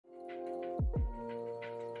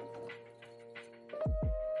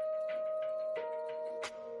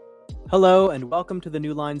Hello, and welcome to the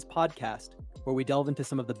New Lines podcast, where we delve into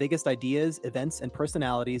some of the biggest ideas, events, and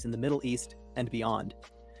personalities in the Middle East and beyond.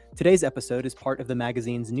 Today's episode is part of the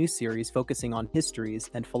magazine's new series focusing on histories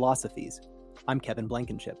and philosophies. I'm Kevin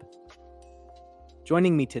Blankinship.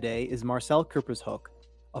 Joining me today is Marcel Kurpershoek,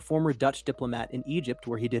 a former Dutch diplomat in Egypt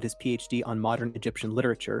where he did his PhD on modern Egyptian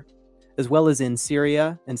literature, as well as in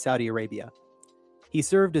Syria and Saudi Arabia. He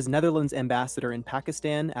served as Netherlands ambassador in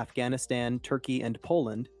Pakistan, Afghanistan, Turkey, and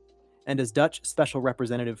Poland, and as Dutch Special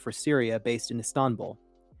Representative for Syria based in Istanbul.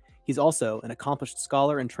 He's also an accomplished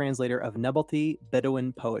scholar and translator of Nabati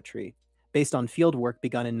Bedouin poetry. Based on fieldwork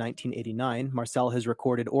begun in 1989, Marcel has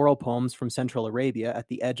recorded oral poems from Central Arabia at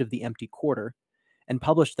the edge of the empty quarter and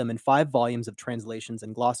published them in 5 volumes of translations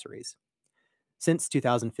and glossaries. Since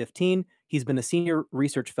 2015, he's been a senior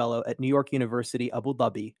research fellow at New York University Abu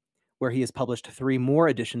Dhabi, where he has published 3 more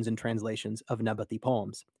editions and translations of Nabati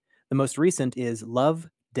poems. The most recent is Love,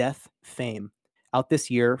 Death, Fame, out this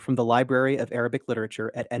year from the Library of Arabic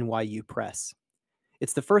Literature at NYU Press.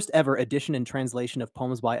 It's the first ever edition and translation of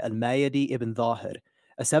poems by al-Mayidi ibn Zahir,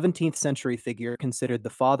 a 17th century figure considered the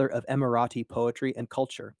father of Emirati poetry and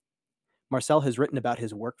culture. Marcel has written about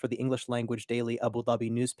his work for the English language daily Abu Dhabi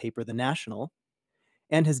newspaper The National,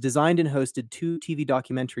 and has designed and hosted 2 TV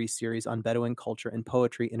documentary series on Bedouin culture and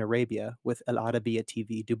poetry in Arabia with Al Arabiya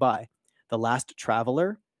TV Dubai, The Last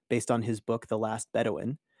Traveler, based on his book The Last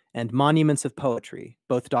Bedouin, and Monuments of Poetry.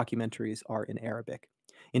 Both documentaries are in Arabic.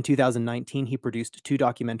 In 2019, he produced 2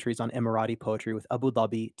 documentaries on Emirati poetry with Abu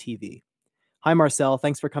Dhabi TV. Hi, Marcel.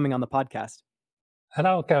 Thanks for coming on the podcast.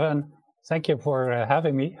 Hello, Kevin. Thank you for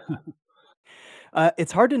having me.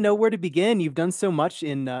 It's hard to know where to begin. You've done so much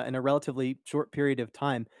in a relatively short period of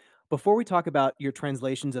time. Before we talk about your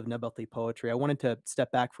translations of Nabati poetry, I wanted to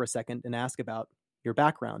step back for a second and ask about your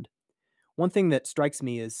background. One thing that strikes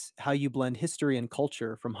me is how you blend history and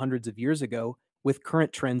culture from hundreds of years ago with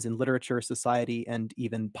current trends in literature, society, and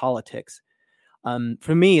even politics.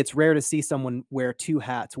 For me, it's rare to see someone wear 2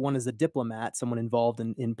 hats. One as a diplomat, someone involved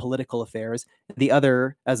in political affairs, the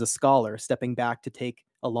other as a scholar, stepping back to take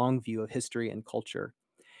a long view of history and culture.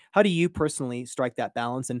 How do you personally strike that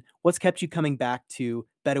balance, and what's kept you coming back to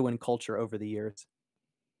Bedouin culture over the years?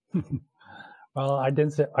 Well, I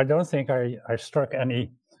don't think I struck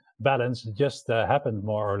any balance. It just happened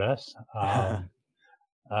more or less.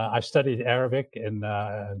 I studied Arabic in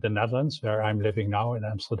the Netherlands, where I'm living now in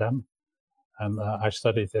Amsterdam. And I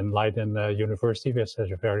studied in Leiden University, which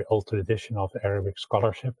has a very old tradition of Arabic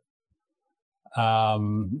scholarship.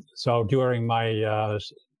 So during my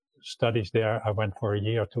studies there, I went for a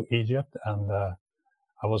year to Egypt, and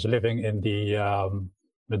I was living in the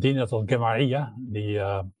Medina al-Gemariya,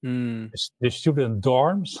 the student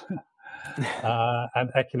dorms.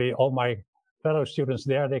 And actually all my fellow students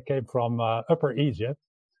there, they came from Upper Egypt,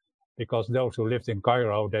 because those who lived in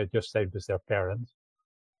Cairo, they just stayed with their parents.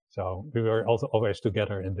 So we were also always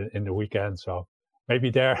together in the weekend. So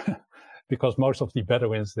maybe there, because most of the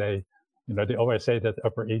Bedouins, they always say that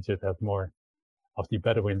Upper Egypt had more of the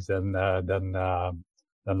Bedouins than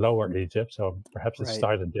Lower Egypt. So perhaps it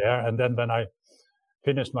started there. And then when I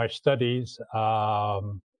finished my studies,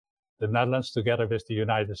 the Netherlands, together with the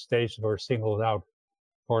United States, were singled out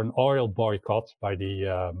for an oil boycott by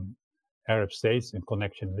the Arab states in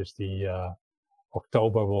connection with the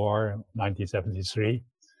October War, 1973.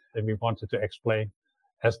 And we wanted to explain,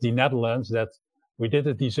 as the Netherlands, that we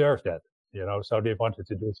didn't deserve that. So they wanted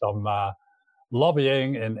to do some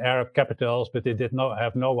lobbying in Arab capitals, but they did not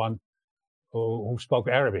have no one who spoke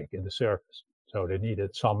Arabic in the service. So they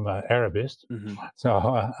needed some Arabists. Mm-hmm. So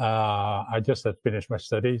I just had finished my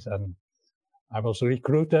studies, and I was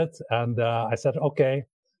recruited. And I said, okay,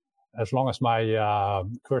 as long as my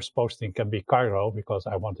first posting can be Cairo, because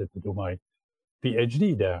I wanted to do my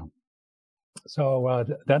PhD there. So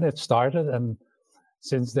then it started, and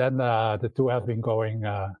since then the two have been going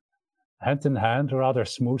hand in hand rather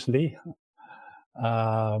smoothly.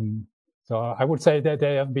 So I would say that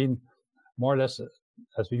they have been more or less,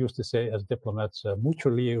 as we used to say as diplomats,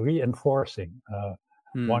 mutually reinforcing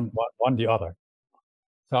one the other.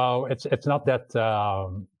 So it's not that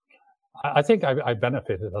I think I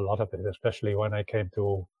benefited a lot of it, especially when I came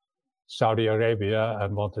to Saudi Arabia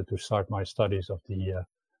and wanted to start my studies of the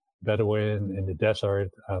Bedouin in the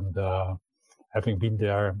desert. And having been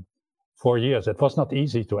there 4 years, it was not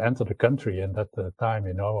easy to enter the country in that time.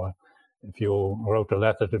 If you wrote a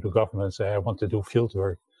letter to the government and say, I want to do field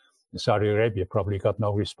work in Saudi Arabia, probably got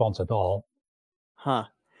no response at all. Huh.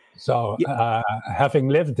 So having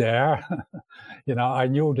lived there, I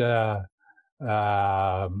knew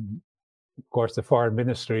of course, the foreign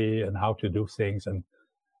ministry and how to do things. And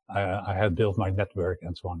I had built my network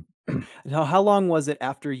and so on. Now, how long was it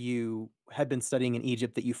after you had been studying in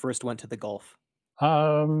Egypt that you first went to the Gulf?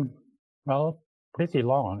 Well, pretty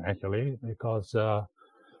long actually, because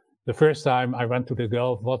the first time I went to the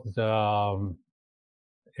Gulf was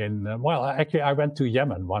actually I went to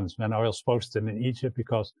Yemen once when I was posted in Egypt,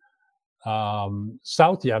 because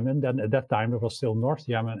South Yemen, then at that time it was still North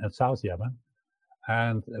Yemen and South Yemen.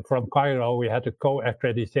 And from Cairo, we had a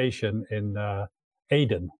co-accreditation in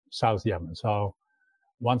Aden, South Yemen. So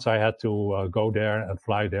once I had to go there and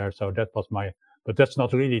fly there. So that was but that's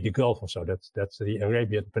not really the Gulf or so. That's the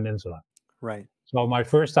Arabian Peninsula. Right. So my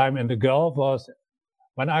first time in the Gulf was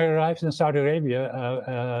when I arrived in Saudi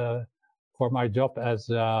Arabia for my job as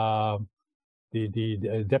the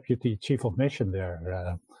deputy chief of mission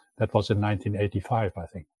there. That was in 1985, I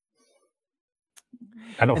think.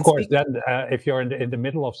 And of course, then if you're in the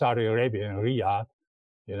middle of Saudi Arabia in Riyadh,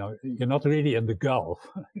 you're not really in the Gulf.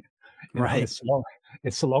 Right.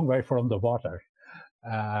 It's a long way from the water,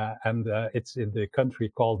 and it's in the country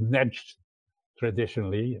called Najd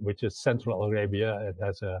traditionally, which is Central Arabia. It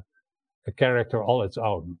has a character all its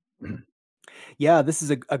own. Yeah, this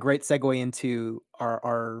is a great segue into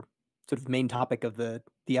our sort of main topic of the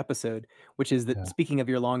episode, which is that speaking of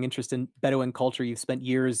your long interest in Bedouin culture, you've spent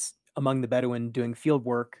years among the Bedouin doing field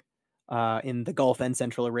work in the Gulf and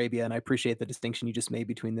Central Arabia, and I appreciate the distinction you just made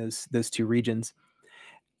between those two regions.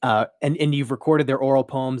 And you've recorded their oral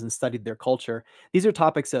poems and studied their culture. These are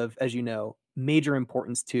topics of, as you know, major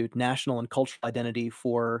importance to national and cultural identity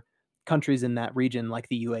for countries in that region like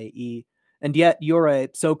the UAE. And yet you're a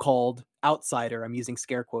so-called outsider, I'm using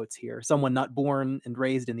scare quotes here, someone not born and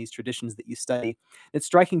raised in these traditions that you study. It's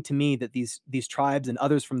striking to me that these tribes and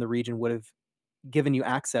others from the region would have given you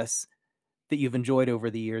access that you've enjoyed over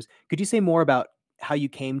the years. Could you say more about how you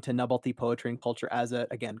came to Nabati poetry and culture as a,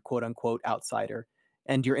 again, quote unquote, outsider,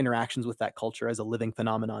 and your interactions with that culture as a living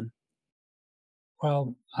phenomenon?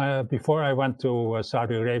 Well, before I went to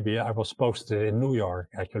Saudi Arabia, I was posted in New York,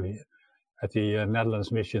 actually, at the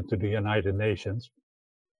Netherlands mission to the United Nations.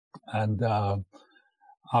 And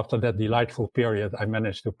after that delightful period, I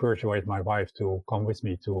managed to persuade my wife to come with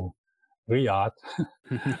me to Riyadh,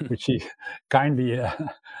 which she kindly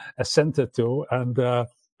assented to. And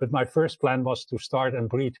but my first plan was to start and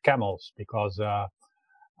breed camels, because I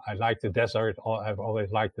like the desert. I've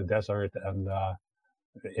always liked the desert, and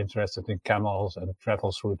interested in camels and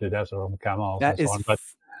travel through the desert on camels and so on. But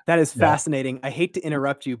that is fascinating. I hate to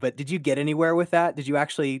interrupt you, but did you get anywhere with that? Did you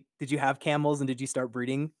have camels, and did you start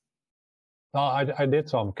breeding? No, I did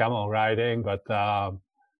some camel riding, but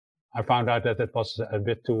I found out that it was a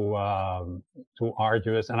bit too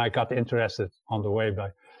arduous, and I got interested on the way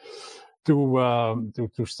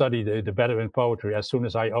to study the Bedouin poetry as soon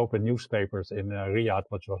as I opened newspapers in Riyadh,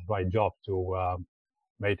 which was my job to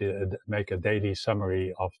make a daily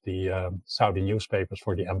summary of the Saudi newspapers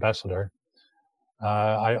for the ambassador.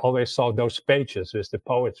 I always saw those pages with the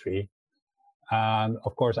poetry, and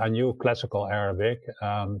of course I knew classical Arabic,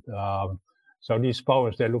 and so these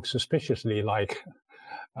poems, they look suspiciously like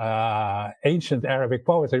ancient Arabic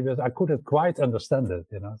poetry, but I couldn't quite understand it.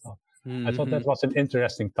 So I thought that was an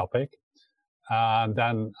interesting topic, and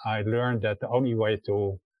then I learned that the only way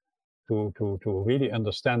to really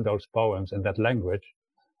understand those poems in that language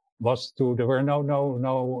was there were no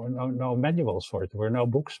manuals for it. There were no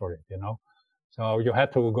books for it. So you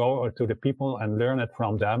had to go to the people and learn it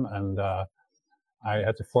from them. And I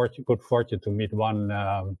had the good fortune to meet one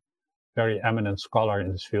very eminent scholar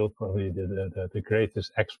in this field, probably the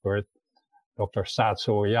greatest expert, Dr. Saad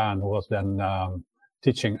Sourian, who was then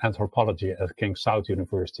teaching anthropology at King Saud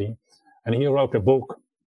University. And he wrote a book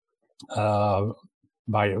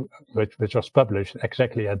which was published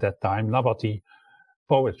exactly at that time, Nabati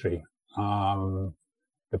poetry,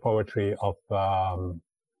 the poetry of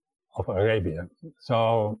Arabia.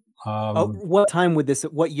 So,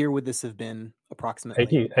 what year would this have been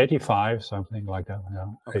approximately? 85, something like that. Yeah,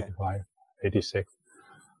 okay. 85, 86.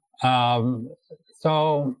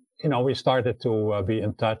 So, we started to be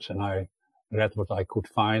in touch, and I read what I could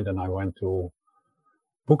find, and I went to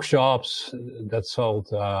bookshops that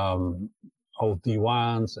sold old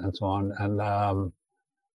diwans and so on. And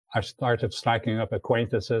I started striking up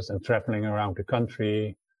acquaintances and traveling around the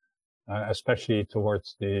country, especially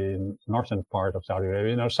towards the northern part of Saudi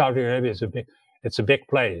Arabia. Saudi Arabia is a big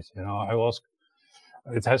place.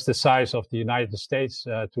 It has the size of the United States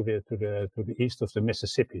to the east of the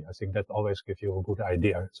Mississippi. I think that always gives you a good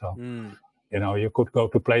idea. So, you could go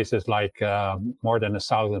to places like more than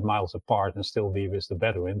 1,000 miles apart and still be with the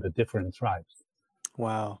Bedouin, the different tribes.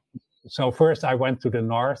 Wow. So first I went to the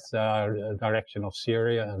north, direction of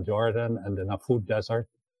Syria and Jordan and the Nafud Desert.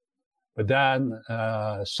 But then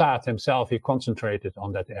Saad himself, he concentrated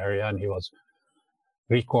on that area, and he was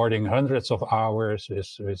recording hundreds of hours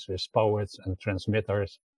with poets and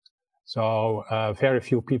transmitters. So very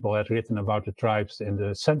few people had written about the tribes in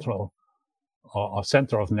the center of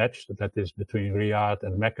Najd, that is between Riyadh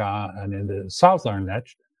and Mecca, and in the southern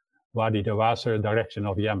Najd, Wadi Dawasir, direction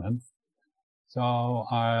of Yemen. So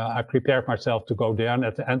I prepared myself to go there, and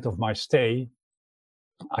at the end of my stay,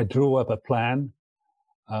 I drew up a plan,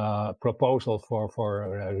 proposal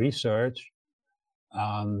for research,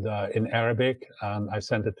 and in Arabic, and I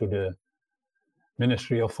sent it to the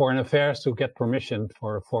Ministry of Foreign Affairs to get permission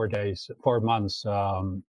for 4 months,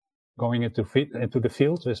 going into the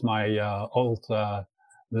field with my old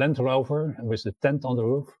Land Rover with a tent on the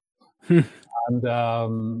roof. And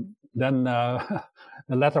then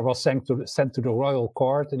the letter was sent to the royal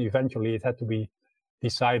court, and eventually it had to be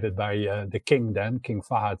decided by the king then, King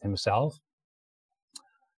Fahd himself.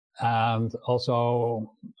 And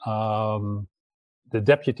also the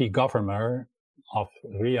deputy governor of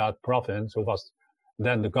Riyadh province, who was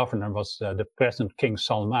then the governor, was the present King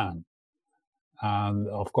Salman. And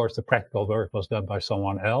of course, the practical work was done by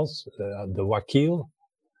someone else, the Wakil.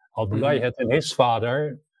 Al-Mayidi and his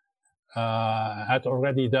father had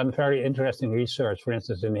already done very interesting research. For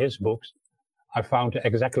instance, in his books, I found the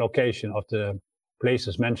exact location of the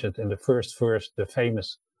places mentioned in the first verse, the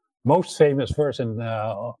most famous verse in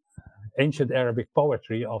ancient Arabic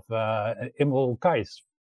poetry of Imrul Qais.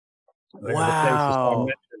 Where the places are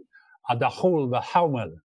mentioned. Adakhul wa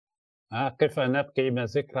Hawmal. Kifa nabki min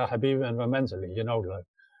zikra habibin wa manzili. You know, like,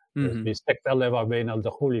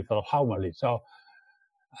 so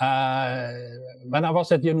when I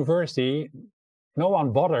was at university, no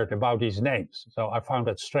one bothered about these names. So I found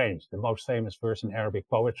that strange. The most famous verse in Arabic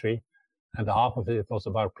poetry, and the half of it was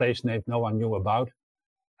about place names no one knew about.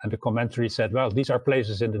 And the commentary said, well, these are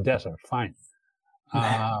places in the desert, fine.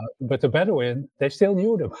 But the Bedouin, they still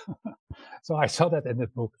knew them. So I saw that in the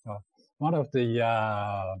book. One of the,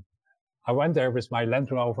 I went there with my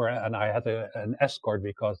Land Rover, and I had an escort,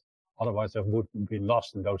 because otherwise I would be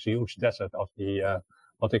lost in those huge desert of the,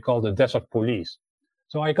 what they call the desert police.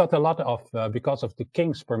 So I got a lot of, because of the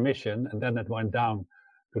king's permission, and then it went down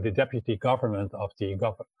to the deputy government of the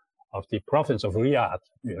province of Riyadh,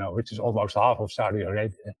 you know, which is almost half of Saudi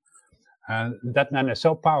Arabia. And that man is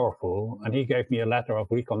so powerful, and he gave me a letter of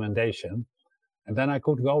recommendation, and then I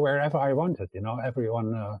could go wherever I wanted. You know,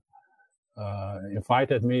 everyone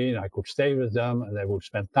invited me, and I could stay with them, and they would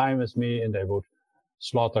spend time with me, and they would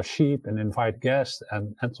slaughter sheep and invite guests,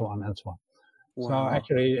 and so on and so on. Wow. So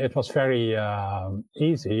actually, it was very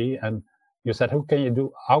easy. And you said, how can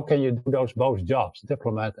you do those both jobs,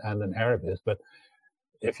 diplomat and an Arabist? But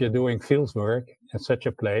if you're doing field work in such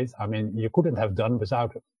a place, I mean, you couldn't have done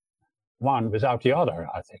without the other,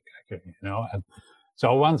 I think, actually, you know. And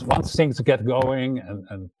so once things get going,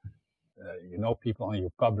 and you know people, and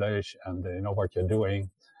you publish, and you know what you're doing,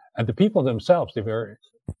 and the people themselves, they were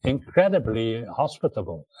incredibly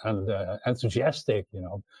hospitable and enthusiastic, you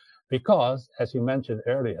know, because, as you mentioned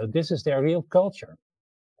earlier, this is their real culture.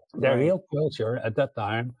 Their real culture at that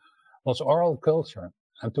time was oral culture.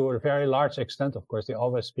 And to a very large extent, of course, they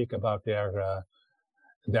always speak about their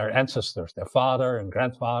ancestors, their father and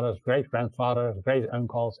grandfathers, great-grandfathers,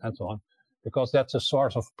 great-uncles, and so on, because that's a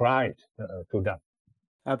source of pride to them.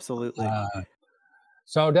 Absolutely.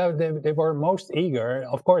 So they were most eager.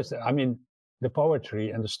 Of course, I mean, the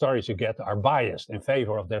poetry and the stories you get are biased in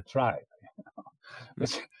favor of their tribe.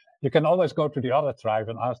 You can always go to the other tribe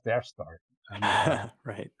and ask their story. And,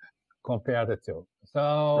 compare the two.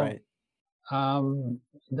 So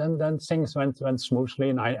then things went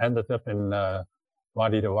smoothly, and I ended up in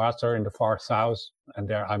Wadi Dawasir in the far south, and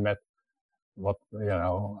there I met what, you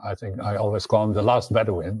know, I think I always call him the last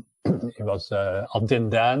Bedouin. He was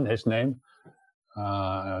Al-Dindan, his name,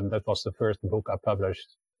 and that was the first book I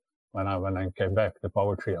published when I came back, the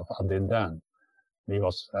poetry of Al-Dindan. He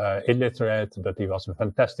was illiterate, but he was a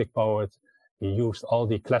fantastic poet. He used all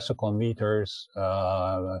the classical meters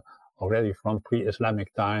already from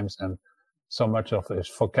pre-Islamic times, and so much of his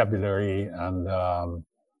vocabulary and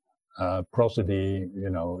prosody, you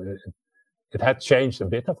know, it had changed a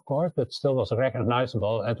bit, of course, but still was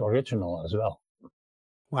recognizable and original as well.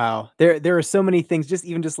 Wow, there are so many things. Just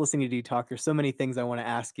listening to you talk, there's so many things I want to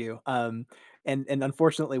ask you. And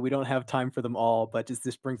unfortunately, we don't have time for them all. But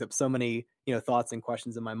this brings up so many, you know, thoughts and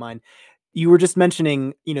questions in my mind. You were just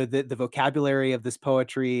mentioning, you know, the vocabulary of this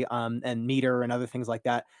poetry, and meter and other things like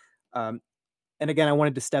that. And again, I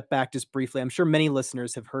wanted to step back just briefly. I'm sure many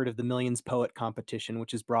listeners have heard of the Millions Poet competition,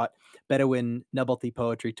 which has brought Bedouin Nabati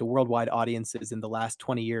poetry to worldwide audiences in the last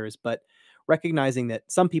 20 years. But recognizing that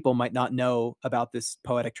some people might not know about this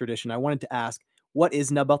poetic tradition, I wanted to ask, what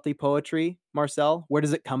is Nabati poetry, Marcel? Where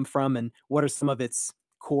does it come from, and what are some of its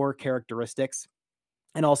core characteristics?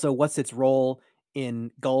 And also, what's its role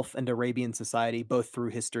in Gulf and Arabian society, both through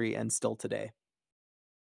history and still today?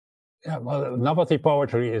 Yeah, well, Nabati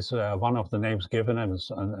poetry is one of the names given,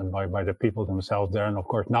 and by the people themselves there. And of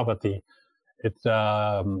course, Nabati,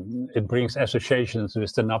 it brings associations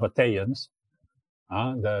with the Nabateans,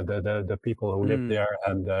 the people who live there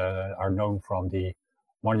and are known from the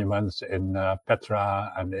monuments in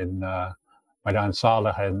Petra and in Maidan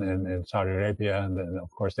Saleh in Saudi Arabia. And of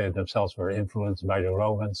course, they themselves were influenced by the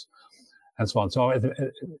Romans and so on. So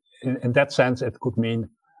in that sense, it could mean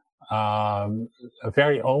a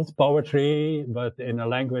very old poetry, but in a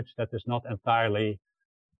language that is not entirely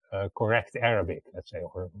correct Arabic, let's say,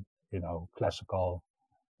 or, classical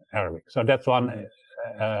Arabic. So that's one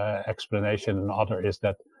explanation. Another is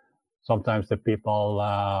that sometimes the people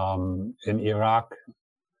in Iraq,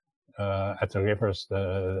 at the rivers,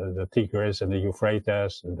 the Tigris and the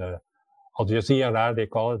Euphrates, and the Al Jazeera, they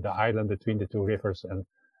call it, the island between the two rivers, and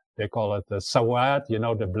they call it the Sawat,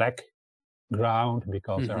 the black ground,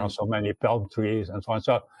 because there are so many palm trees and so on.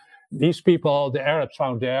 So these people, the Arabs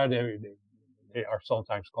found there, they are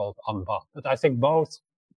sometimes called Anba. But I think both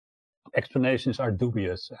explanations are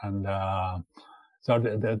dubious. And so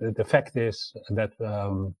the fact is that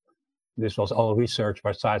this was all researched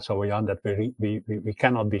by Said Sawayan, that we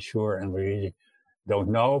cannot be sure, and we really don't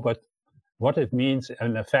know. But what it means,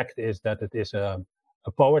 in effect, is that it is a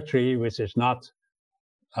poetry which is not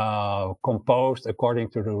composed according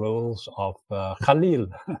to the rules of Khalil,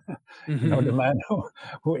 the man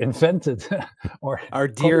who invented or our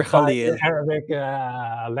dear Khalil Arabic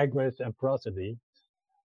language and prosody.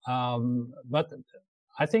 But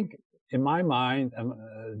I think, in my mind,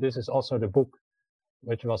 this is also the book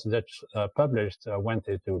which was Dutch published, went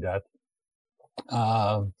into that.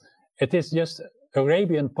 It is just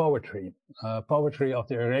Arabian poetry, poetry of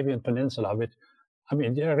the Arabian Peninsula, which,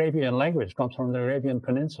 the Arabian language comes from the Arabian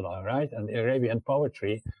Peninsula, right? And the Arabian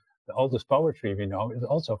poetry, the oldest poetry we know, is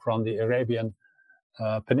also from the Arabian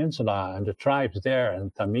Peninsula and the tribes there,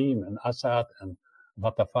 and Tamim and Asad and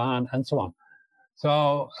Batafan and so on.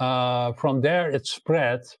 So from there it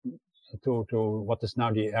spread to what is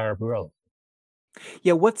now the Arab world.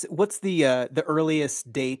 Yeah, what's the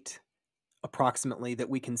earliest date approximately that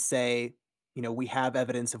we can say, we have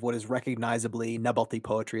evidence of what is recognizably Nabati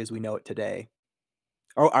poetry as we know it today?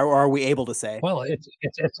 Or are we able to say? Well,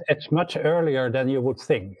 it's much earlier than you would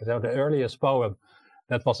think. So the earliest poem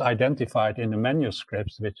that was identified in the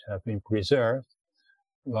manuscripts, which have been preserved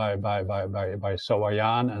by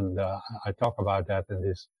Sawayan, and I talk about that in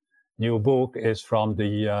this new book, is from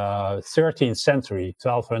the 13th century,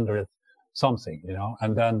 1200 something,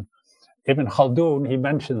 And then Ibn Khaldun, he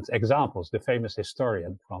mentions examples. The famous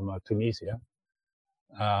historian from Tunisia,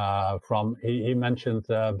 he mentioned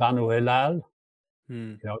Banu Hilal.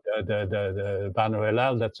 The Banu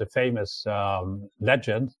Hilal, that's a famous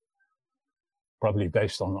legend, probably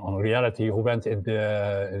based on reality, who went in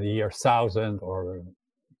the year 1000 or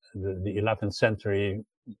the 11th century,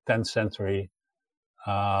 10th century,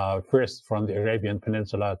 first from the Arabian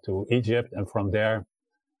Peninsula to Egypt, and from there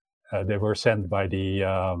they were sent by the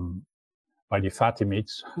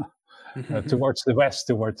Fatimids towards the west,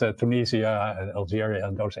 towards Tunisia and Algeria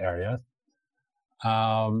and those areas.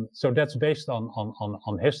 So that's based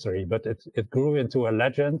on history, but it grew into a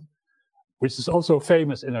legend, which is also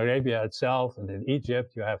famous in Arabia itself, and in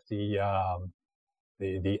Egypt you have the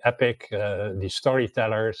epic, the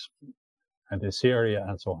storytellers, and in Syria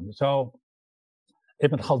and so on. So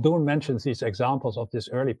Ibn Khaldun mentions these examples of this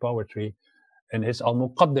early poetry in his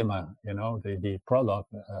Al-Muqaddimah, the prologue,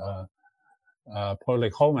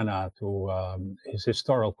 prolegomena to his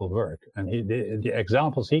historical work, and the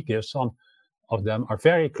examples he gives, some of them are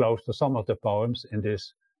very close to some of the poems in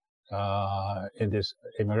this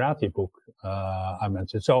Emirati book I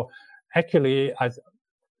mentioned. So actually,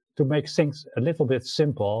 to make things a little bit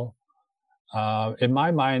simple, in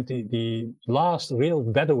my mind, the last real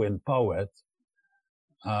Bedouin poet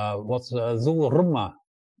was Zul Rumma.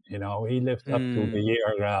 He lived up to the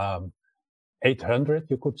year 800,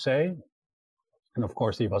 you could say. And of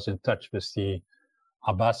course, he was in touch with the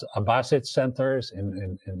Abbasid centers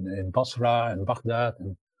in Basra and Baghdad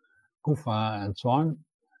and Kufa and so on.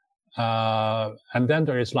 And then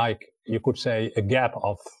there is, you could say, a gap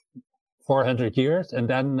of 400 years. And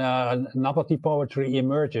then Nabati poetry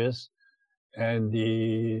emerges in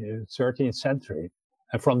the 13th century.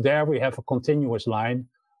 And from there, we have a continuous line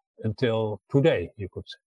until today, you could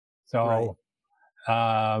say. So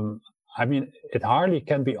I mean, it hardly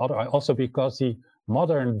can be otherwise. Also because the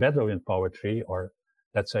modern Bedouin poetry, or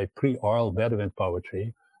let's say pre-oral Bedouin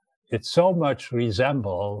poetry, it so much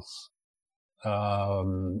resembles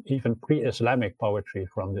even pre-Islamic poetry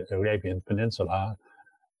from the Arabian Peninsula,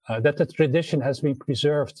 that the tradition has been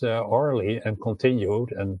preserved orally and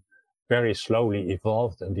continued and very slowly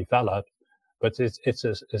evolved and developed. But it's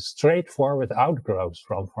a straightforward outgrowth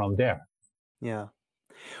from there. Yeah.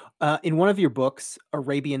 In one of your books,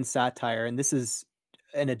 Arabian Satire, and this is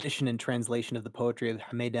an edition and translation of the poetry of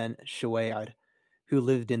Hamdan Shawayar, who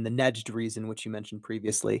lived in the Nejd region, which you mentioned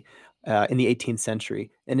previously, in the 18th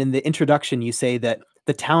century. And in the introduction, you say that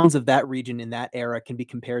the towns of that region in that era can be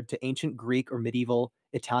compared to ancient Greek or medieval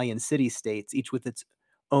Italian city-states, each with its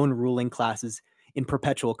own ruling classes in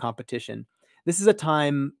perpetual competition. This is a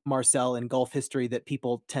time, Marcel, in Gulf history that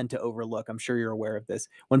people tend to overlook. I'm sure you're aware of this.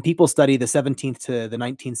 When people study the 17th to the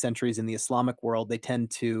 19th centuries in the Islamic world, they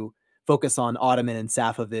tend to focus on Ottoman and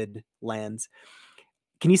Safavid lands.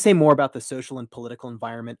 Can you say more about the social and political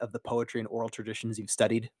environment of the poetry and oral traditions you've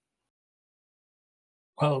studied?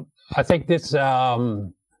 Well, I think this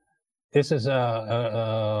is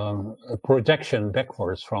a projection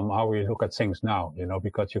backwards from how we look at things now,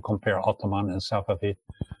 because you compare Ottoman and Safavid.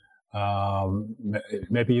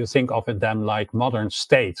 Maybe you think of it then like modern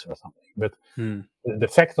states or something, but the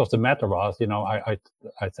fact of the matter was,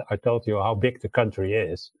 I told you how big the country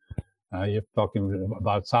is. You're talking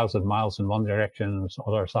about 1,000 miles in one direction,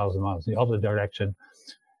 other 1,000 miles in the other direction.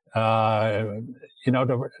 The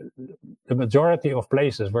majority of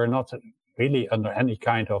places were not really under any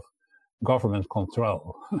kind of government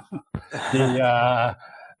control. And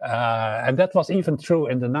that was even true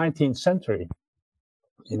in the 19th century.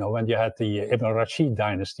 When you had the Ibn Rashid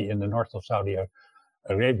dynasty in the north of Saudi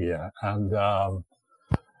Arabia. And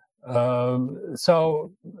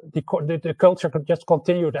so the culture just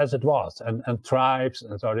continued as it was, and tribes,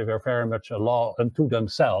 and so they were very much a law unto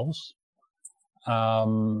themselves.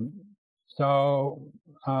 And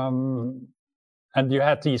you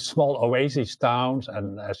had these small oasis towns,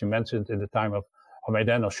 and as you mentioned, in the time of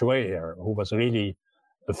Hamdan al-Shawayar, who was really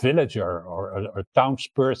a villager or a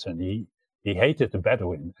townsperson. He hated the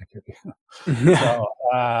Bedouin, actually. So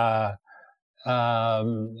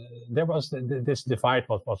there was this divide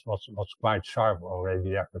was quite sharp already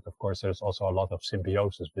there, but of course there's also a lot of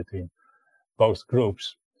symbiosis between both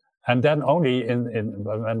groups. And then only in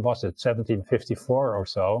when was it, 1754 or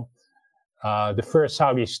so, the first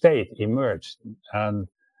Saudi state emerged, and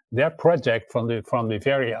their project from the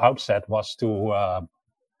very outset was to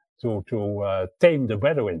tame the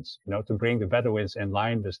Bedouins, to bring the Bedouins in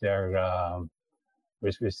line with their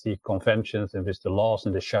with the conventions and with the laws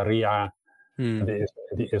and the Sharia, and the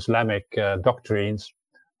Islamic doctrines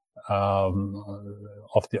of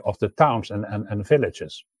the towns and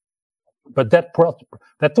villages. But that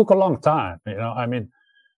took a long time. I mean,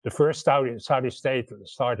 the first Saudi state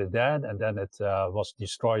started then, and then it was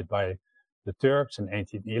destroyed by the Turks in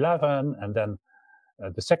 1811, and then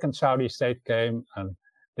the second Saudi state came, and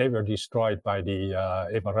they were destroyed by the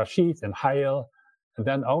Ibn Rashid and Hayil. And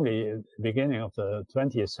then only at the beginning of the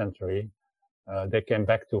 20th century, they came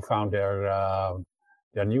back to found their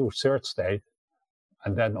new third state.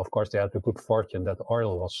 And then, of course, they had the good fortune that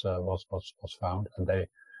oil was found, and they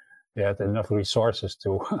had enough resources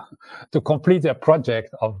to to complete their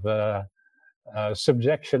project of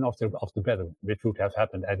subjection of the Bedouin, which would have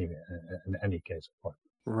happened anyway in any case, of course.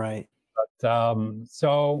 Right. But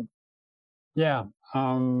so, yeah.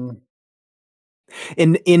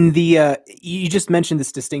 In the you just mentioned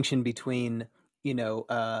this distinction between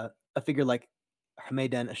a figure like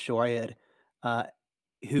Hamdan al-Shawayar,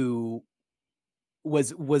 who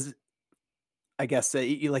was I guess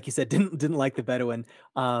like you said didn't like the Bedouin,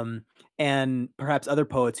 and perhaps other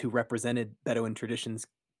poets who represented Bedouin traditions.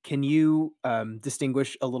 Can you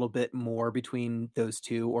distinguish a little bit more between those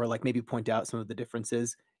two, or like maybe point out some of the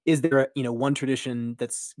differences? Is there one tradition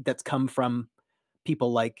that's come from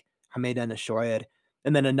people like Hamdan al-Shawayar,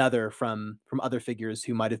 and then another from other figures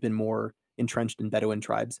who might have been more entrenched in Bedouin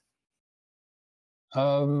tribes?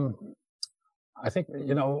 I think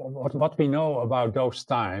what we know about those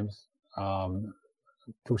times,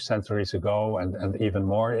 2 centuries ago, and even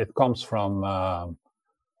more. It comes from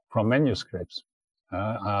manuscripts.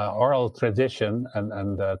 Oral tradition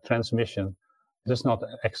and transmission does not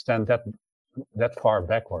extend that far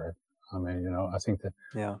backward. I mean, I think that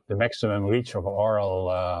the maximum reach of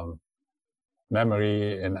oral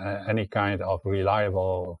memory in any kind of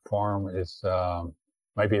reliable form is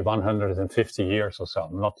maybe 150 years or so,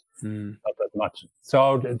 not that much.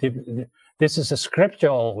 So this is a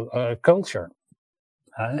scriptural culture,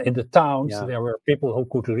 In the towns, there were people who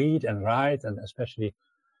could read and write, and especially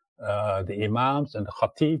the imams and the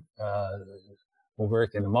khatib who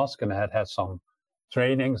worked in the mosque and had some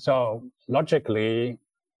training. So logically,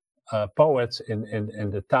 poets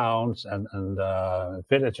in the towns and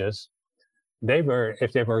villages, they were,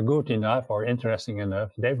 if they were good enough or interesting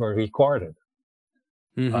enough, they were recorded.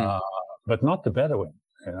 But not the Bedouin,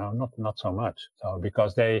 not so much. So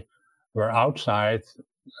because they were outside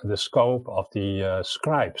the scope of the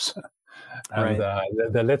scribes and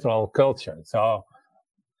the literal culture. So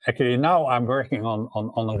actually now I'm working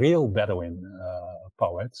on real Bedouin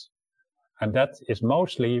poets, and that is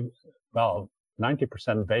mostly,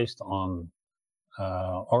 90% based on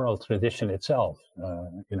oral tradition itself,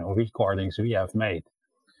 recordings we have made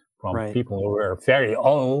from people who were very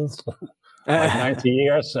old, like 90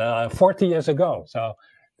 years, 40 years ago. So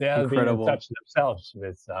they have been in touch themselves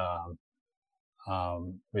with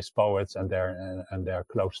poets and their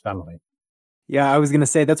close family. Yeah, I was going to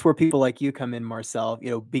say that's where people like you come in, Marcel,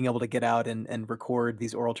 being able to get out and record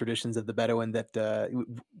these oral traditions of the Bedouin that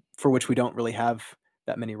for which we don't really have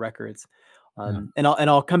that many records. And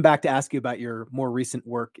I'll come back to ask you about your more recent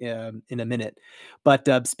work in a minute.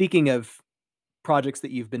 But speaking of projects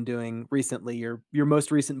that you've been doing recently, your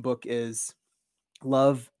most recent book is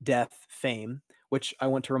Love, Death, Fame, which I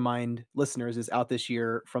want to remind listeners is out this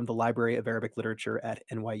year from the Library of Arabic Literature at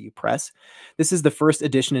NYU Press. This is the first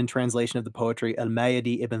edition and translation of the poetry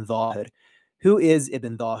al-Mayidi ibn Zahir. Who is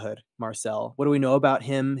Ibn Zahir, Marcel? What do we know about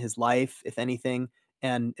him, his life, if anything,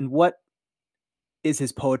 and what is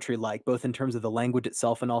his poetry like, both in terms of the language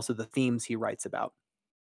itself and also the themes he writes about?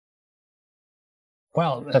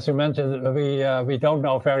 Well, as you mentioned, we don't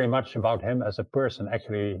know very much about him as a person,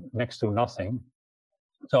 actually next to nothing.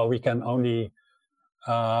 So we can only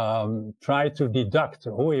try to deduct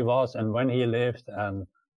who he was and when he lived and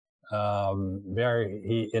where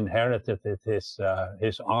he inherited his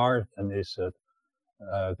art and the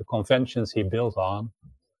conventions he built on.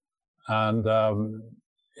 And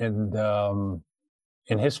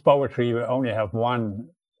in his poetry, we only have one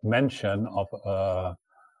mention of a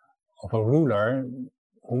ruler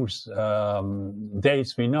whose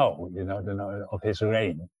dates we know, of his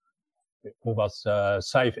reign, who was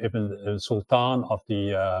Saif ibn Sultan of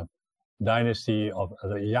the dynasty of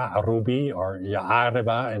Ya'rubi or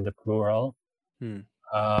Ya'ariba in the plural, who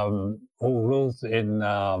ruled in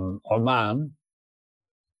Oman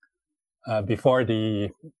before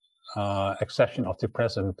the accession of the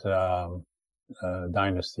present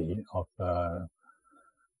dynasty of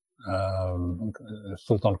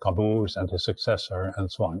Sultan Qaboos and his successor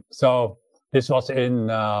and so on. So this was in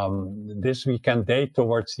this we can date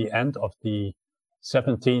towards the end of the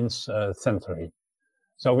 17th century.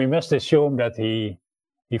 So we must assume that he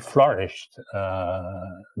flourished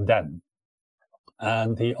then.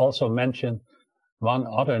 And he also mentioned one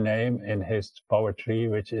other name in his poetry,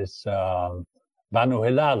 which is Banu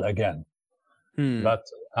Hilal again. But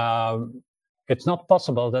it's not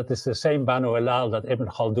possible that it's the same Banu Hilal that Ibn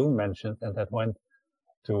Khaldun mentioned and that went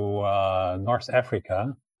to North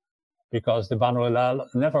Africa, because the Banu Hilal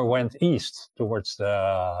never went east towards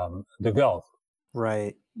the Gulf.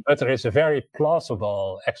 Right. But there is a very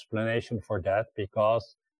plausible explanation for that,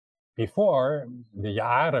 because before the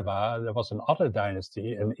Ya'ariba, there was another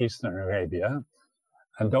dynasty in Eastern Arabia,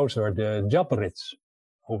 and those were the Jabrids,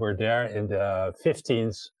 who were there in the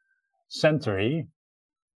 15th century,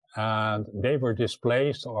 and they were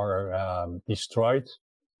displaced or destroyed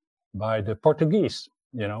by the Portuguese.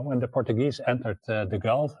 When the Portuguese entered the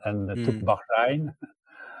Gulf and took Bahrain,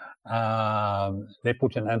 they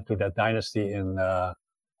put an end to that dynasty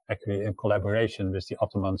actually in collaboration with the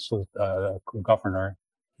Ottoman governor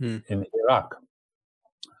in Iraq.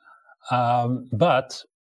 But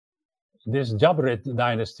this Jabrid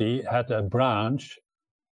dynasty had a branch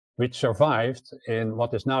which survived in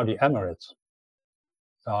what is now the Emirates.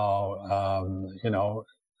 So,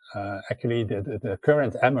 actually the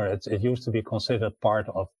current Emirates, it used to be considered part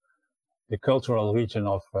of the cultural region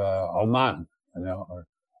of Oman, or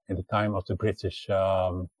in the time of the British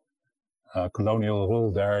colonial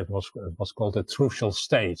rule there, it was called the Trucial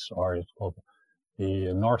States, or it's called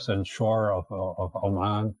the northern shore of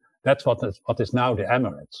Oman. That's what is now the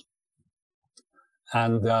Emirates.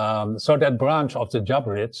 And so that branch of the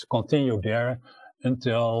Jabrids continued there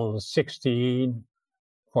until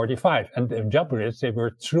 1645. And the Jabrids, they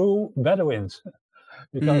were true Bedouins,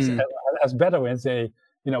 because as Bedouins, they,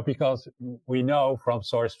 because we know from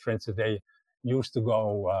source, for instance, they used to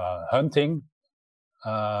go hunting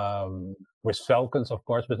with falcons, of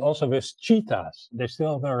course, but also with cheetahs. They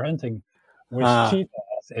still were hunting with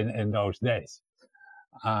cheetahs in those days.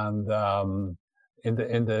 And in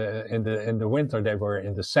the winter they were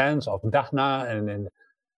in the sands of Dakhna, and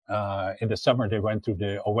in the summer they went to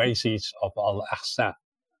the oases of Al-Ahsa.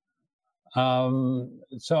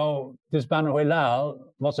 So this Banu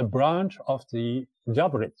Hilal was a branch of the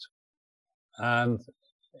Jabrites, and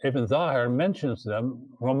Ibn Zahir mentions them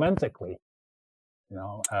romantically.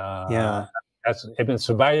 As Ibn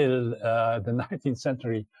Subayl, the 19th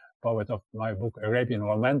century poet of my book Arabian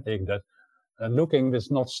Romantic, that looking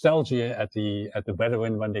with nostalgia at the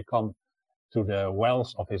Bedouin when they come to the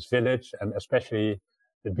wells of his village, and especially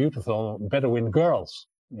the beautiful Bedouin girls,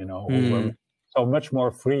 who were so much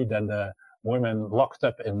more free than the women locked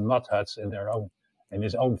up in mud huts in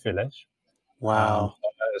his own village. Wow.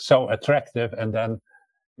 So attractive. And then,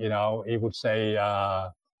 he would say,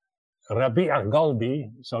 Rabi'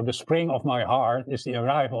 Galbi, so the spring of my heart is the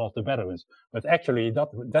arrival of the Bedouins. But actually,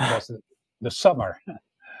 that was the summer.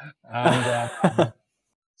 And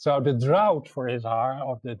so the drought for his heart,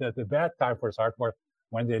 or the bad time for his heart, were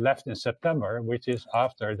when they left in September, which is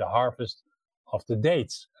after the harvest of the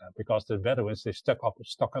dates, because the Bedouins, they stock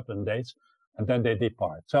up on dates, and then they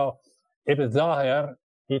depart. So Ibn Zahir,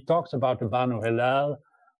 he talks about the Banu Hilal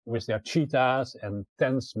with their cheetahs and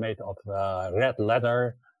tents made of red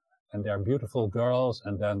leather, and their beautiful girls,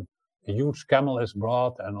 and then a huge camel is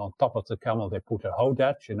brought, and on top of the camel they put a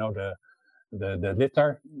hodaj, the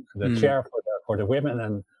litter, the chair for the women,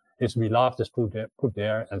 and his beloved is put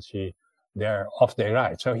there, and they're off they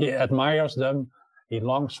ride. So he admires them, he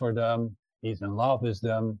longs for them, he's in love with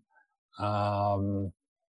them.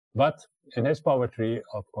 But in his poetry,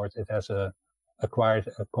 of course, it has acquired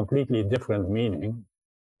a completely different meaning,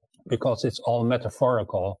 because it's all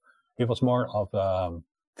metaphorical. He was more of a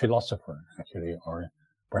philosopher, actually, or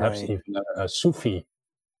perhaps even a Sufi,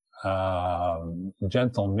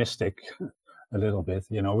 gentle mystic, a little bit.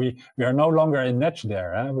 We are no longer in Najd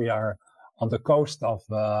there. Eh? We are on the coast of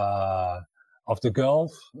the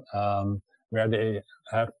Gulf, where they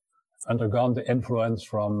have undergone the influence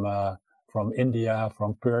from India,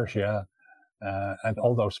 from Persia, and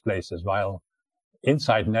all those places. While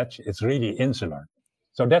inside Najd, it's really insular.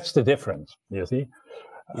 So that's the difference, you see.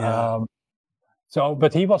 Yeah.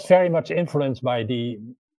 But he was very much influenced by the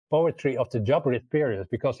poetry of the Jabrit period,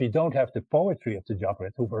 because we don't have the poetry of the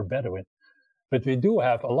Jabrit, who were Bedouin, but we do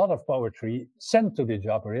have a lot of poetry sent to the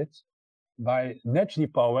Jabrits by Najdi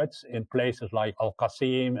poets in places like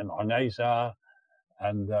Al-Qasim and Unayza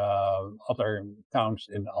and other towns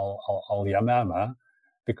in Al-Yamama,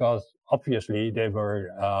 because obviously they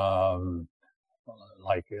were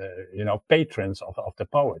patrons of the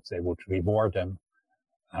poets. They would reward them.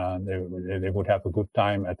 They would have a good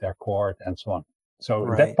time at their court and so on. So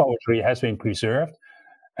that poetry has been preserved,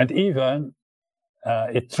 and even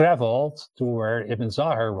it traveled to where Ibn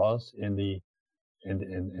Zahir was in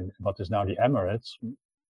what is now the Emirates,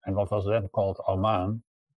 and what was then called Oman.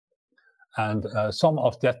 And some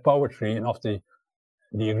of that poetry and of the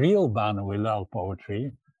real Banu Hilal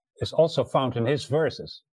poetry is also found in his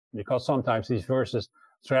verses, because sometimes these verses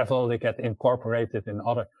travel, they get incorporated in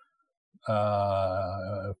other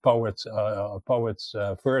poets'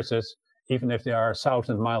 verses, even if they are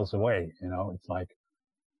 1,000 miles away. It's like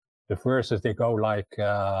the verses, they go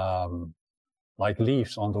like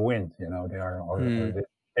leaves on the wind.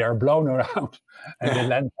 They are blown around, and they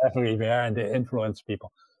land everywhere, and they influence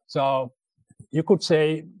people. So you could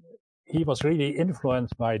say he was really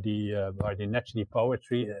influenced by the Najdi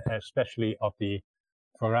poetry, especially of the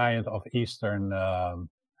variant of Eastern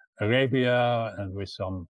Arabia, and with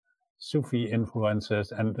some Sufi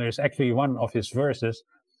influences. And there's actually one of his verses,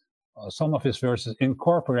 some of his verses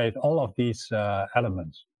incorporate all of these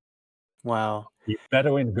elements. Wow. The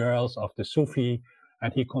Bedouin girls of the Sufi,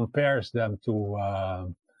 and he compares them to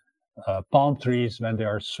palm trees when they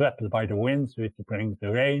are swept by the winds, which bring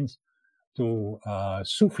the rains, to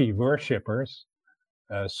Sufi worshippers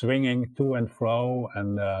swinging to and fro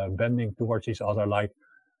and bending towards each other like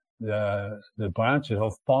the branches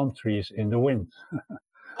of palm trees in the wind.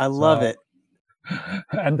 I love it.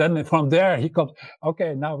 And then from there he comes,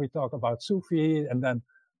 okay, now we talk about Sufi, and then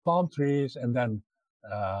palm trees, and then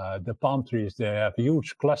the palm trees, they have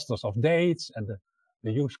huge clusters of dates, and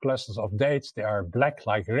the huge clusters of dates, they are black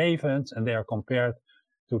like ravens, and they are compared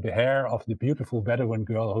to the hair of the beautiful Bedouin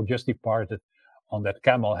girl who just departed on that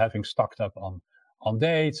camel, having stocked up on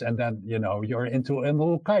dates. And then, you're into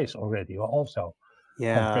Imrul Qais already, also.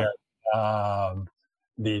 Yeah. Compare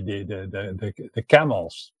the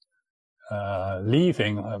camels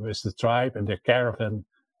leaving with the tribe and the caravan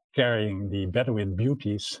carrying the Bedouin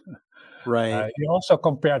beauties. Right. You also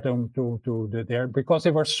compare them to their, because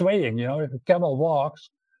they were swaying. If a camel walks,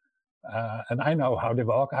 and I know how they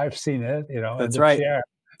walk. I've seen it, That's and the right. chair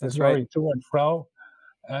That's is right. going to and fro.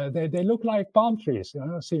 They look like palm trees,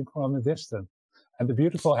 seen from a distance. And the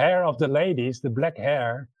beautiful hair of the ladies, the black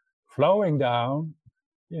hair flowing down,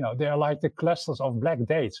 they're like the clusters of black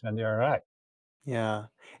dates when they're ripe. Yeah.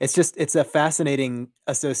 It's a fascinating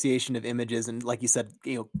association of images. And like you said,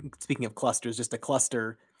 speaking of clusters, just a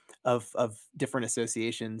cluster of different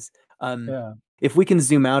associations. Yeah. If we can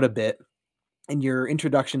zoom out a bit, in your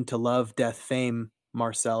introduction to Love, Death, Fame,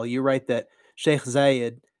 Marcel, you write that Sheikh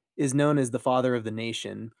Zayed is known as the father of the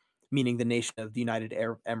nation, meaning the nation of the United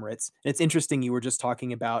Arab Emirates. And it's interesting, you were just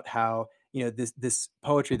talking about how, this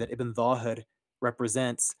poetry that Ibn Zahir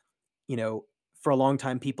represents, for a long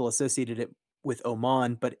time people associated it with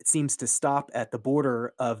Oman, but it seems to stop at the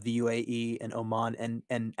border of the UAE and Oman,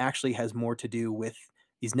 and actually has more to do with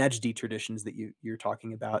these Najdi traditions that you're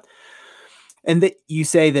talking about. And that you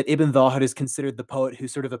say that Ibn Zahir is considered the poet who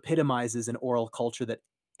sort of epitomizes an oral culture that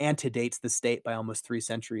antedates the state by almost 3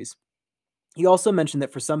 centuries. You also mentioned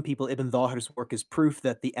that for some people, Ibn Zahir's work is proof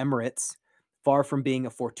that the Emirates, far from being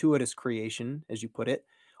a fortuitous creation, as you put it,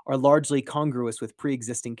 are largely congruous with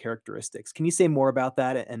pre-existing characteristics. Can you say more about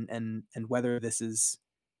that and whether that's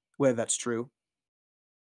true?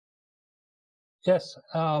 Yes.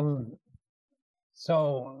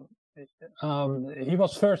 So he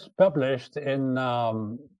was first published in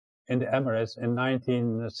the Emirates in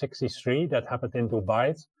 1963. That happened in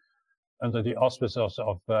Dubai, under the auspices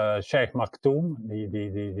of Sheikh Maktoum,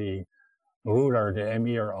 the ruler, the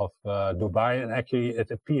emir of Dubai. And actually, it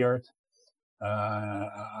appeared.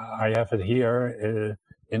 I have it here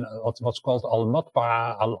in what's called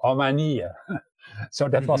al-Matba'a al-Omaniya. So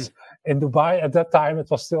that was in Dubai at that time. It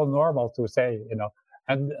was still normal to say,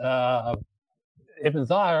 and Ibn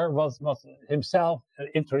Zahir was himself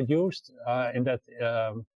introduced in that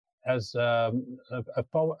as a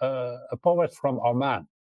poet from Oman,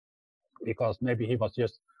 because maybe he was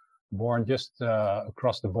just born just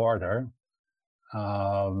across the border,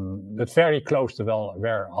 but very close to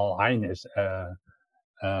where Al Ain is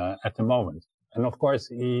at the moment. And of course,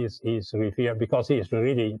 he's revered because he is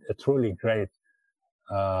really a truly great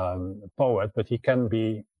poet, but he can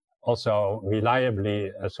be also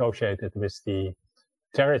reliably associated with the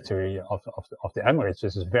territory of the Emirates.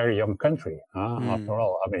 This is a very young country, after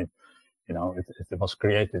all. I mean, it was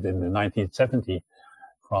created in the 1970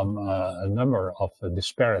 from a number of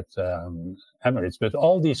disparate Emirates. But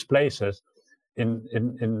all these places, in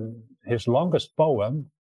his longest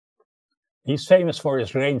poem, he's famous for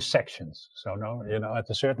his range sections. So at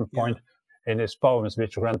a certain point in his poems,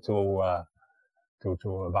 which run to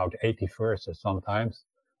about 80 verses sometimes,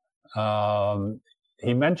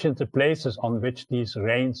 he mentioned the places on which these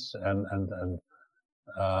rains and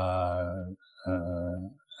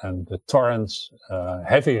the torrents,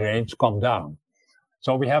 heavy rains, come down.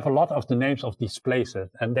 So we have a lot of the names of these places,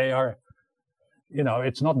 and they are,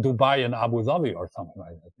 it's not Dubai and Abu Dhabi or something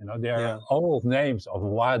like that. They are old names of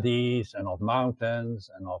wadis and of mountains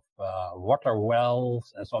and of water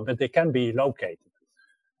wells and so on, but they can be located.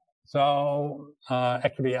 So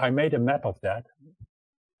actually, I made a map of that,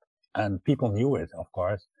 and people knew it, of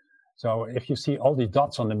course. So if you see all the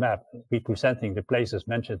dots on the map representing the places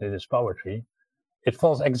mentioned in his poetry, it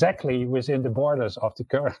falls exactly within the borders of the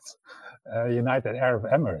current United Arab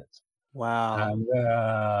Emirates. Wow.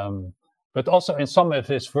 And, but also in some of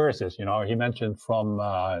his verses, he mentioned from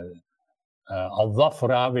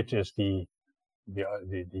Al-Dhafra, which is the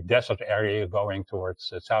desert area going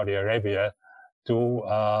towards Saudi Arabia, to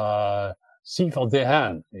Sif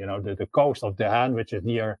al-Dehan, the coast of Dehan, which is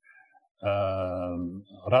near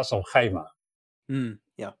Ras Al Khaimah.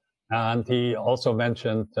 Yeah. And he also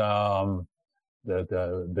mentioned the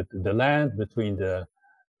land between the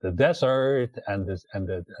desert and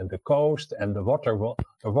the coast and the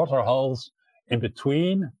water holes in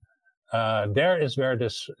between. There is where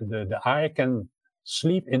the eye can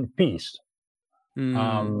sleep in peace.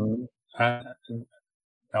 And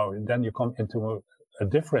now then you come into a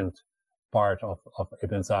different part of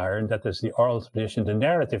Ibn Zahir, and that is the oral tradition, the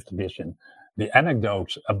narrative tradition, the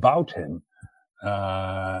anecdotes about him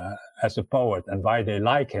as a poet and why they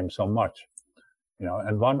like him so much.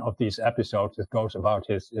 And one of these episodes, it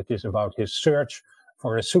is about his search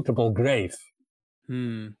for a suitable grave.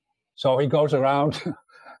 So he goes around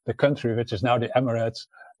the country, which is now the Emirates,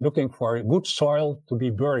 looking for good soil to be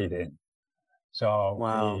buried in. So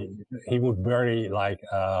he would bury like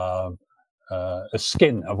a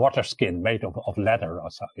water skin made of leather or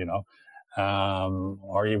something,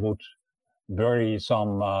 or he would bury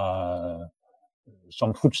some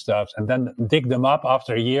foodstuffs and then dig them up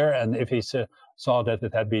after a year. And if he saw that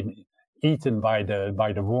it had been eaten by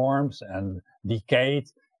the worms and decayed.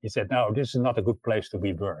 He said, no, this is not a good place to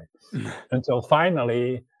be buried. Until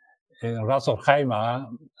finally, in Ras Al Khaimah,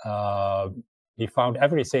 he found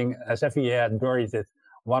everything as if he had buried it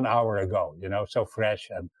 1 hour ago, so fresh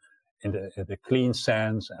and in the clean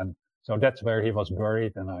sands. And so that's where he was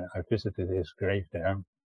buried, and I visited his grave there.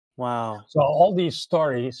 Wow. So all these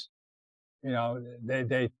stories,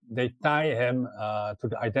 they tie him to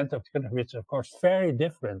the identity of the country, which of course very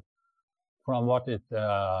different from what it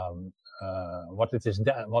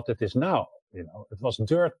is now. It was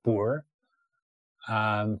dirt poor,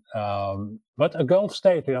 and but a Gulf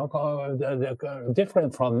state,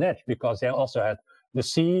 different from Najd, because they also had the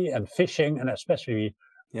sea and fishing, and especially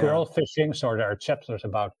pearl fishing. So there are chapters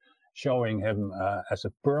about showing him as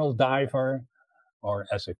a pearl diver or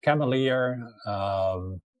as a cameleer,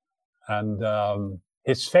 and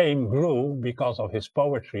his fame grew because of his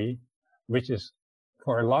poetry, which is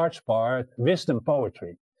for a large part wisdom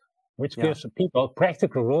poetry, which gives people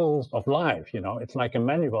practical rules of life. It's like a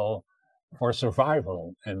manual for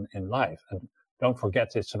survival in life. And don't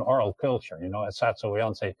forget, it's an oral culture. As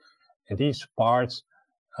Satsoyan say, in these parts,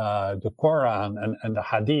 the Quran and the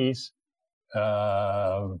Hadith, they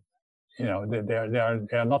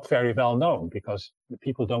are not very well known because the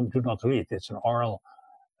people do not read. It's an oral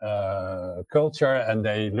culture, and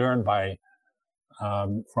they learn by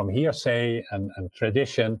from hearsay and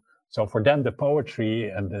tradition. So for them, the poetry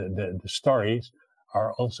and the stories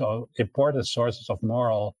are also important sources of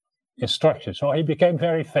moral instruction. So he became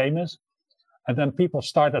very famous, and then people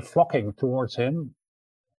started flocking towards him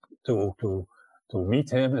to meet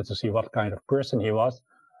him and to see what kind of person he was.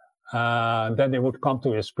 Then they would come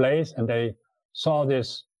to his place, and they saw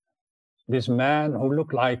this man who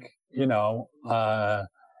looked like,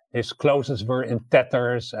 his clothes were in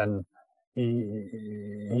tatters, and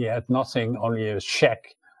he had nothing, only a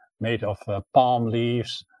shack made of palm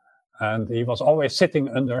leaves, and he was always sitting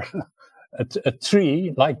under a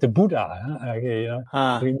tree like the Buddha.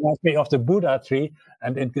 It reminds me of the Buddha tree,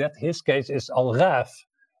 and in his case is al-Ghaf.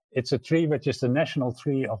 It's a tree which is the national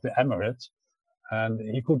tree of the Emirates, and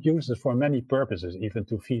he could use it for many purposes, even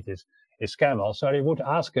to feed his camel. So they would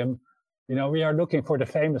ask him, we are looking for the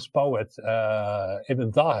famous poet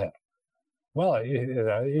Ibn Zahir. Well,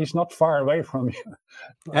 he's not far away from you.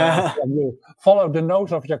 From you. Follow the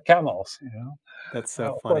nose of your camels. That's so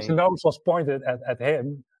funny. Of course, the nose was pointed at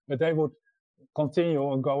him, but they would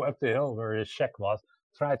continue and go up the hill where his shack was,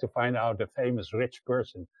 try to find out the famous rich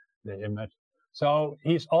person they imagined. So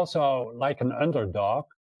he's also like an underdog,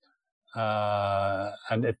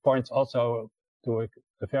 and it points also to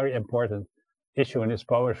a very important issue in his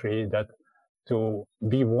poetry, that to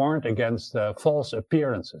be warned against false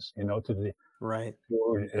appearances, to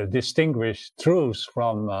distinguish truths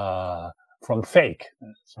from fake,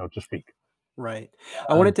 so to speak. Right.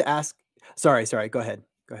 I wanted to ask. Sorry. Go ahead.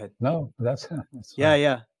 No, that's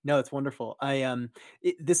yeah. No, it's wonderful.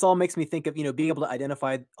 This all makes me think of being able to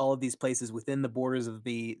identify all of these places within the borders of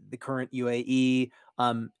the current UAE,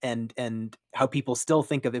 and how people still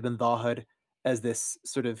think of Ibn Zahir as this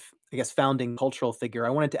sort of, I guess, founding cultural figure.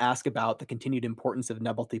 I wanted to ask about the continued importance of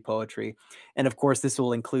Nabati poetry. And of course, this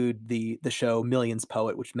will include the show Millions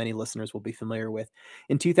Poet, which many listeners will be familiar with.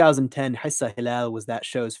 In 2010, Hissa Hilal was that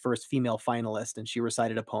show's first female finalist, and she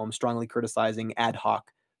recited a poem strongly criticizing ad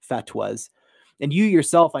hoc fatwas. And you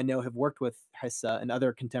yourself, I know, have worked with Hissa and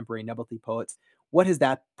other contemporary Nabati poets. What has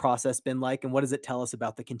that process been like, and what does it tell us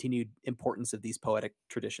about the continued importance of these poetic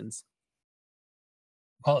traditions?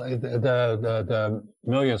 Well, the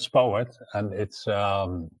Millions Poet, and it's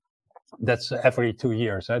that's every 2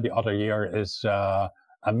 years. The other year is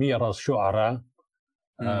Amir al-Shu'ara,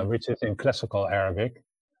 which is in classical Arabic.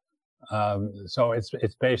 So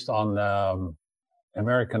it's based on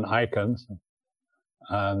American icons,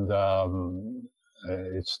 and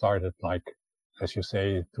it started, like, as you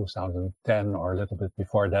say, 2010 or a little bit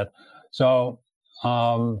before that. So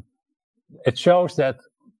it shows that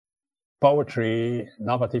poetry,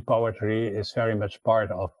 Nabati poetry, is very much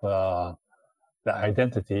part of the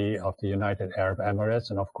identity of the United Arab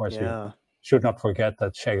Emirates. And of course, we should not forget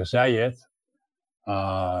that Sheikh Zayed,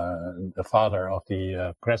 the father of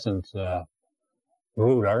the present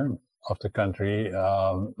ruler of the country,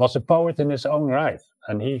 was a poet in his own right.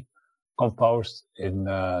 And he composed in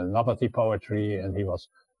Nabati poetry, and he was,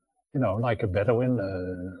 like a Bedouin,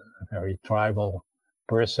 a very tribal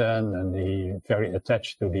person, and he very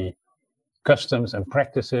attached to the customs and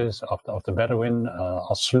practices of the Bedouin,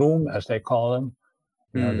 al-Sloom, as they call them,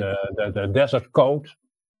 the desert code,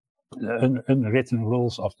 the unwritten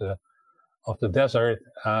rules of the desert.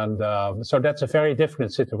 And so that's a very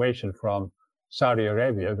different situation from Saudi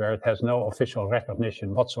Arabia, where it has no official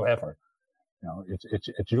recognition whatsoever. It's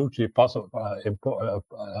hugely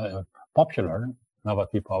popular,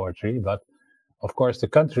 Nabati poetry, but of course the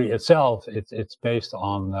country itself, it's based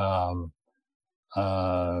on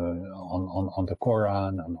the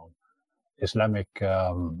Quran and on Islamic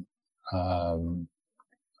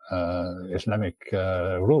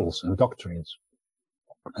rules and doctrines.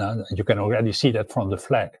 You can already see that from the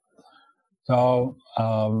flag. So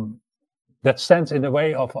that stands in the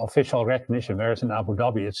way of official recognition, whereas in Abu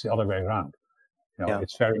Dhabi it's the other way around.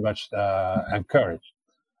 It's very much encouraged.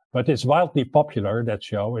 But it's wildly popular, that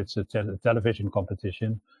show. It's a television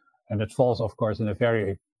competition, and it falls, of course, in a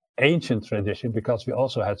very ancient tradition, because we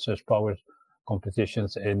also had such poet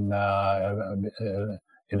competitions in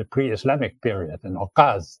the pre-Islamic period, in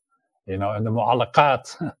Uqaz, and the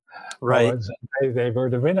Mu'allaqat. Right. They were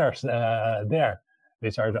the winners there.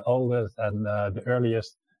 These are the oldest and the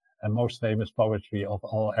earliest and most famous poetry of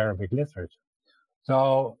all Arabic literature.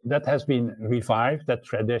 So that has been revived, that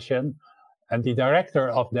tradition. And the director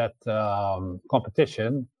of that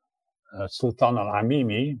competition, Sultan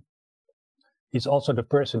al-Amimi, he's also the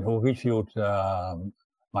person who reviewed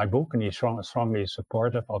my book, and he's strongly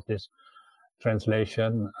supportive of this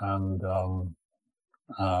translation. And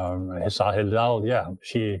Zahir,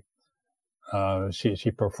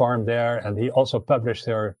 she performed there, and he also published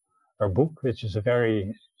her book, which is a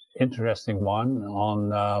very interesting one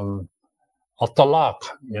on al-talaq,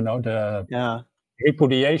 the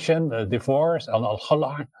repudiation, the divorce, and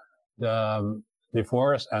al-khala', the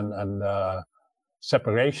divorce and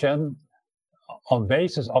separation on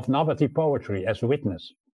basis of Nabati poetry as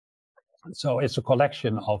witness. So it's a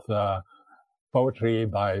collection of poetry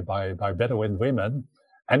by Bedouin women,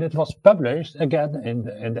 and it was published again in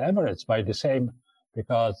the Emirates by the same,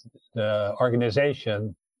 because the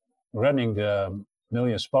organization running the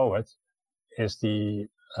Millions Poets is the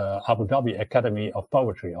Abu Dhabi Academy of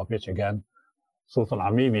Poetry, of which again Sultan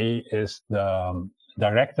Amimi is the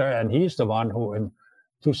director, and he's the one who in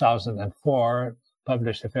 2004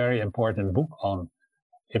 published a very important book on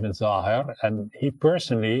Ibn Zahir, and he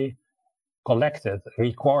personally collected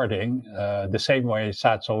recording the same way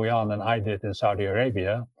Saad Sowian and I did in Saudi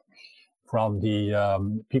Arabia, from the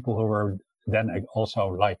people who were then also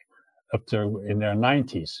like up to in their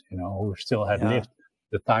 90s, who still had lived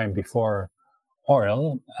the time before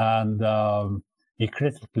oil, and he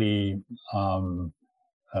critically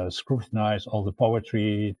scrutinized all the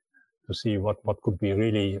poetry to see what could be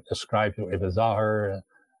really ascribed to Ibn Zahir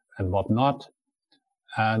and what not.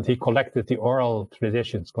 And he collected the oral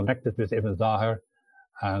traditions connected with Ibn Zahir,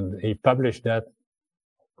 and he published that.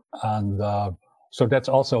 And so that's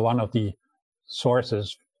also one of the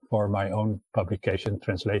sources for my own publication,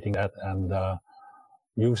 translating that and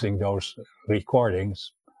using those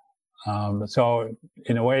recordings. So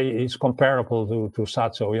in a way, he's comparable to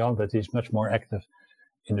Saad Sowian, but he's much more active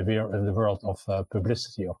in the world of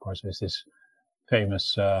publicity, of course, with his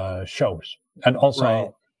famous shows. And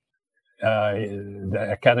also, the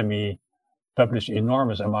Academy published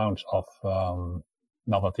enormous amounts of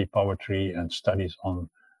Nabati poetry and studies on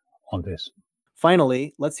this.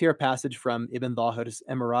 Finally, let's hear a passage from Ibn Zahir's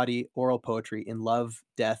Emirati oral poetry in Love,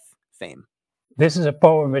 Death, Fame. This is a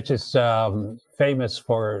poem which is famous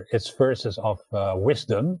for its verses of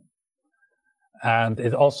wisdom, and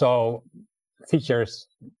it also features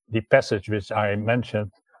the passage which I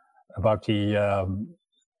mentioned about the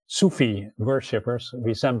Sufi worshippers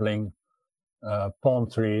resembling palm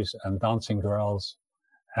trees and dancing girls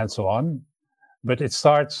and so on. But it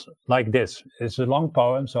starts like this. It's a long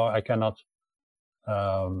poem, so I cannot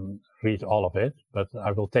read all of it, but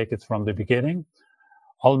I will take it from the beginning.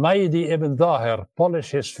 Al-Mayidi ibn Zahir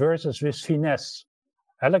polished his verses with finesse,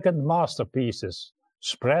 elegant masterpieces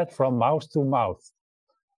spread from mouth to mouth.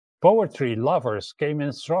 Poetry lovers came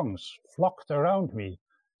in throngs, flocked around me,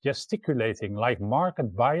 gesticulating like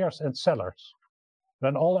market buyers and sellers.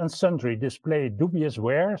 When all and sundry displayed dubious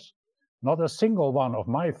wares, not a single one of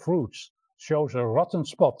my fruits shows a rotten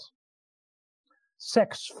spot.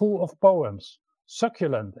 Sacks full of poems,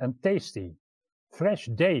 succulent and tasty, fresh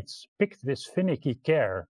dates picked with finicky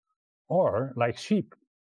care, or, like sheep,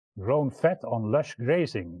 grown fat on lush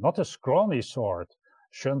grazing, not a scrawny sort,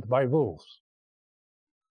 shunned by wolves.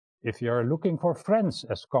 If you are looking for friends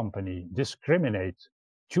as company, discriminate,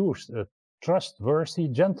 choose a trustworthy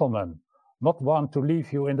gentleman, not one to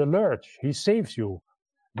leave you in the lurch. He saves you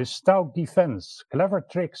with stout defense, clever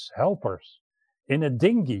tricks, helpers. In a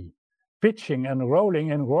dinghy, pitching and rolling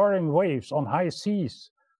in roaring waves on high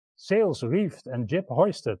seas, sails reefed and jib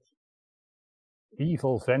hoisted.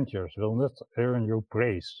 Evil ventures will not earn you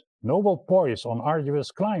praise, Noble poise on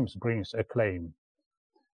arduous climbs brings acclaim.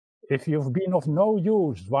 If you've been of no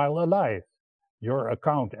use while alive, your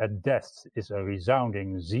account at death is a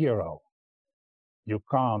resounding 0. You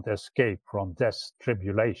can't escape from death's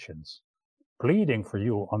tribulations. Pleading for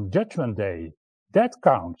you on Judgment Day, that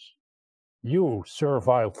counts. You,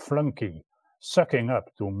 servile flunky, sucking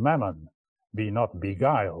up to mammon, be not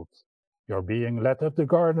beguiled. You're being led up the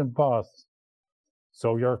garden path.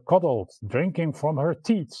 So you're coddled, drinking from her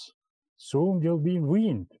teats. Soon you'll be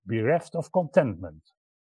weaned, bereft of contentment.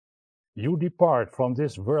 You depart from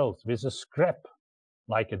this world with a scrap,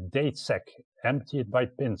 like a date sack emptied by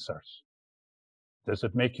pincers. Does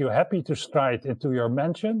it make you happy to stride into your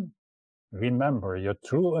mansion? Remember, your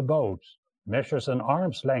true abode measures an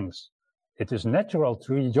arm's length. It is natural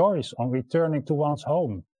to rejoice on returning to one's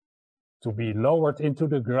home. To be lowered into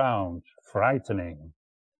the ground, frightening.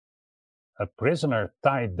 A prisoner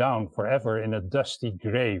tied down forever in a dusty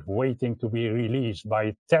grave, waiting to be released by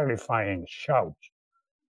a terrifying shout.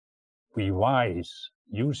 Be wise,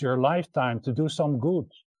 use your lifetime to do some good,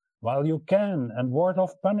 while you can, and ward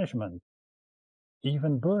off punishment.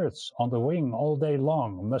 Even birds on the wing all day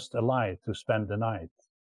long must alight to spend the night.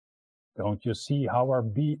 Don't you see how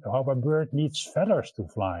a bird needs feathers to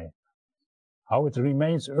fly? How it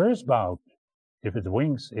remains earthbound if its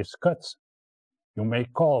wings is cut? You may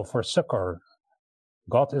call for succor.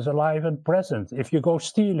 God is alive and present. If you go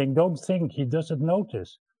stealing, don't think he doesn't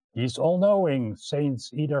notice. He's all-knowing,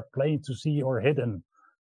 saints either plain to see or hidden.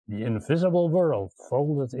 The invisible world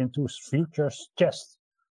folded into future's chest.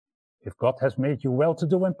 If God has made you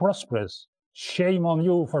well-to-do and prosperous, shame on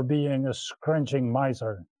you for being a scrunching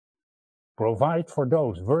miser. Provide for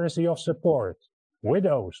those worthy of support,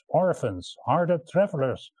 widows, orphans, hard-up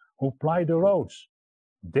travelers who ply the roads.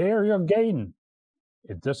 Dare your gain.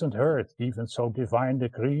 It doesn't hurt, even so divine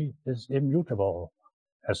decree is immutable,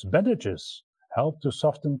 as bandages help to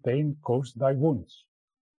soften pain caused by wounds.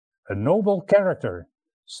 A noble character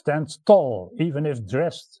stands tall even if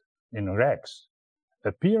dressed in rags.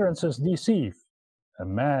 Appearances deceive. A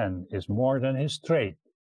man is more than his trade.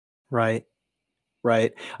 Right.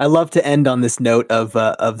 I love to end on this note of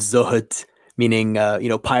zuhud, meaning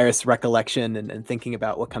pious recollection and thinking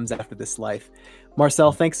about what comes after this life.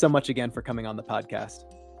 Marcel, thanks so much again for coming on the podcast.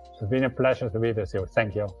 It's been a pleasure to be with you.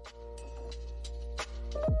 Thank you.